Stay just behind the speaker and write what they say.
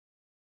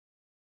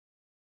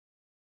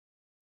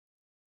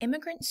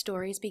Immigrant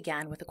Stories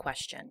began with a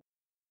question.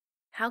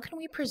 How can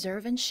we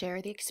preserve and share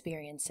the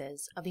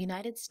experiences of the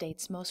United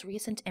States' most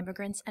recent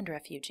immigrants and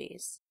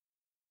refugees?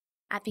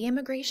 At the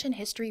Immigration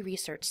History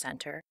Research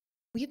Center,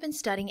 we've been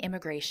studying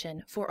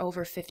immigration for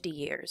over 50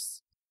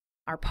 years.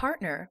 Our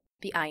partner,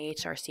 the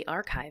IHRC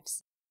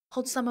Archives,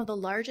 holds some of the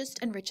largest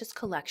and richest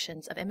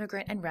collections of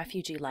immigrant and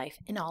refugee life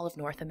in all of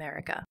North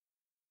America.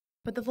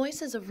 But the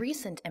voices of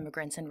recent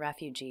immigrants and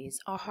refugees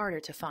are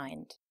harder to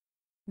find.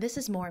 This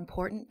is more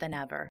important than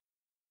ever.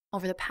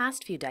 Over the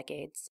past few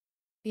decades,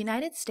 the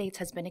United States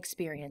has been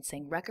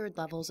experiencing record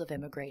levels of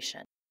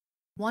immigration.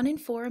 1 in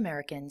 4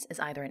 Americans is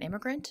either an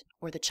immigrant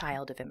or the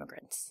child of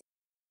immigrants.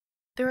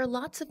 There are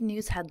lots of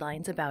news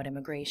headlines about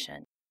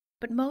immigration,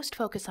 but most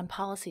focus on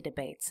policy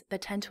debates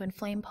that tend to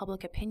inflame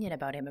public opinion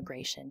about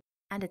immigration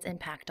and its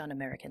impact on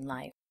American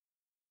life.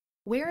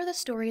 Where are the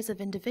stories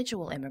of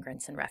individual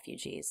immigrants and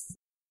refugees?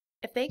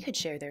 If they could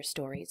share their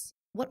stories,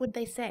 what would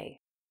they say?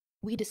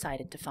 We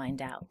decided to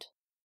find out.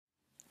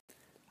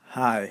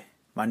 Hi,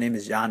 my name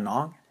is Yan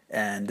Nong,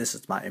 and this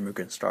is my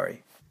immigrant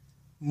story.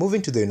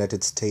 Moving to the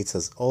United States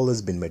has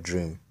always been my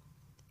dream.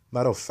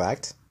 Matter of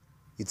fact,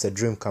 it's a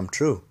dream come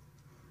true.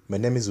 My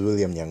name is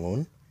William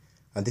Nyangun,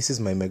 and this is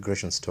my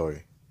immigration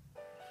story.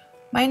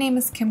 My name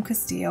is Kim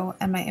Castillo,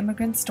 and my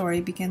immigrant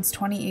story begins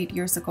 28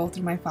 years ago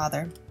through my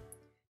father.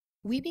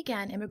 We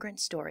began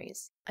Immigrant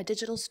Stories, a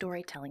digital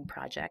storytelling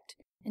project,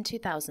 in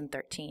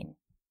 2013.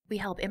 We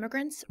help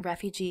immigrants,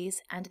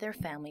 refugees, and their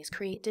families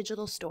create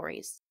digital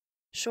stories,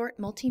 short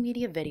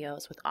multimedia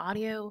videos with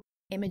audio,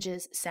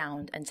 images,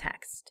 sound, and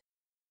text.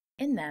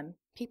 In them,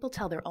 people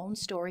tell their own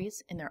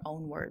stories in their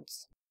own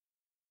words.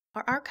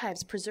 Our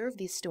archives preserve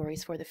these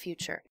stories for the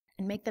future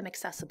and make them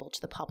accessible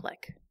to the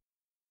public.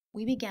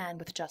 We began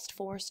with just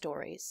 4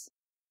 stories.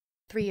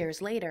 3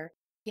 years later,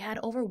 we had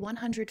over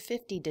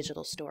 150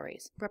 digital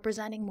stories,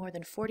 representing more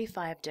than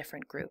 45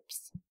 different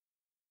groups.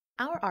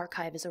 Our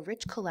archive is a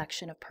rich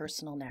collection of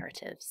personal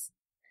narratives.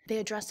 They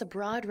address a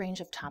broad range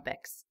of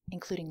topics,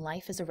 including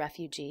life as a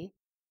refugee,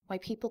 why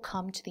people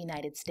come to the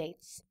United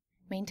States,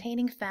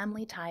 maintaining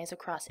family ties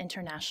across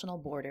international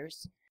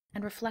borders,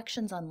 and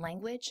reflections on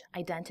language,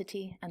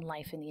 identity, and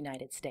life in the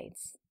United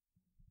States.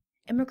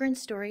 Immigrant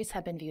stories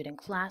have been viewed in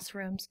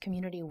classrooms,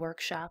 community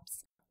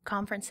workshops,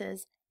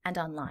 conferences, and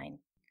online.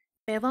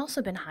 They have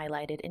also been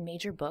highlighted in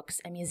major books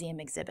and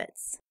museum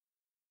exhibits.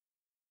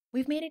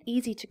 We've made it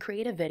easy to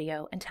create a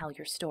video and tell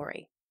your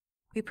story.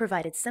 We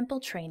provided simple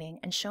training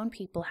and shown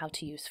people how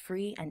to use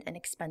free and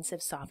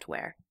inexpensive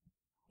software.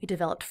 We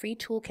developed free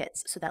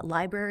toolkits so that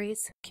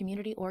libraries,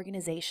 community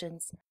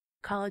organizations,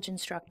 college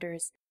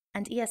instructors,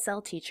 and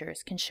ESL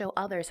teachers can show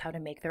others how to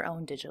make their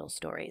own digital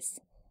stories.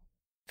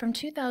 From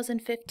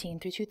 2015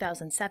 through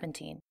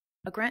 2017,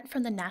 a grant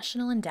from the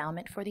National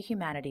Endowment for the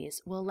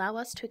Humanities will allow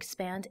us to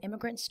expand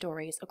immigrant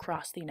stories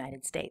across the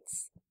United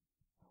States.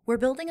 We're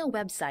building a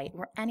website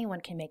where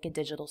anyone can make a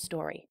digital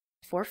story,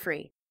 for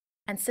free,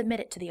 and submit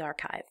it to the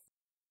archive.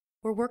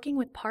 We're working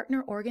with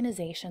partner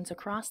organizations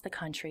across the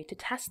country to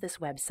test this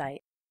website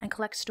and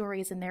collect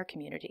stories in their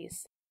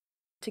communities.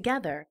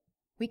 Together,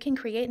 we can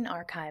create an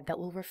archive that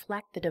will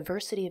reflect the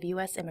diversity of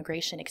U.S.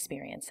 immigration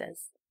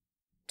experiences.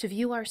 To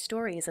view our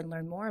stories and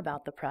learn more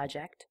about the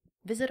project,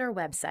 visit our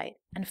website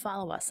and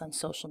follow us on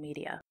social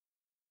media.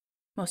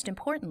 Most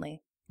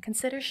importantly,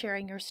 consider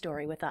sharing your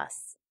story with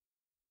us.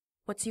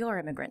 What's your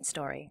immigrant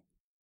story?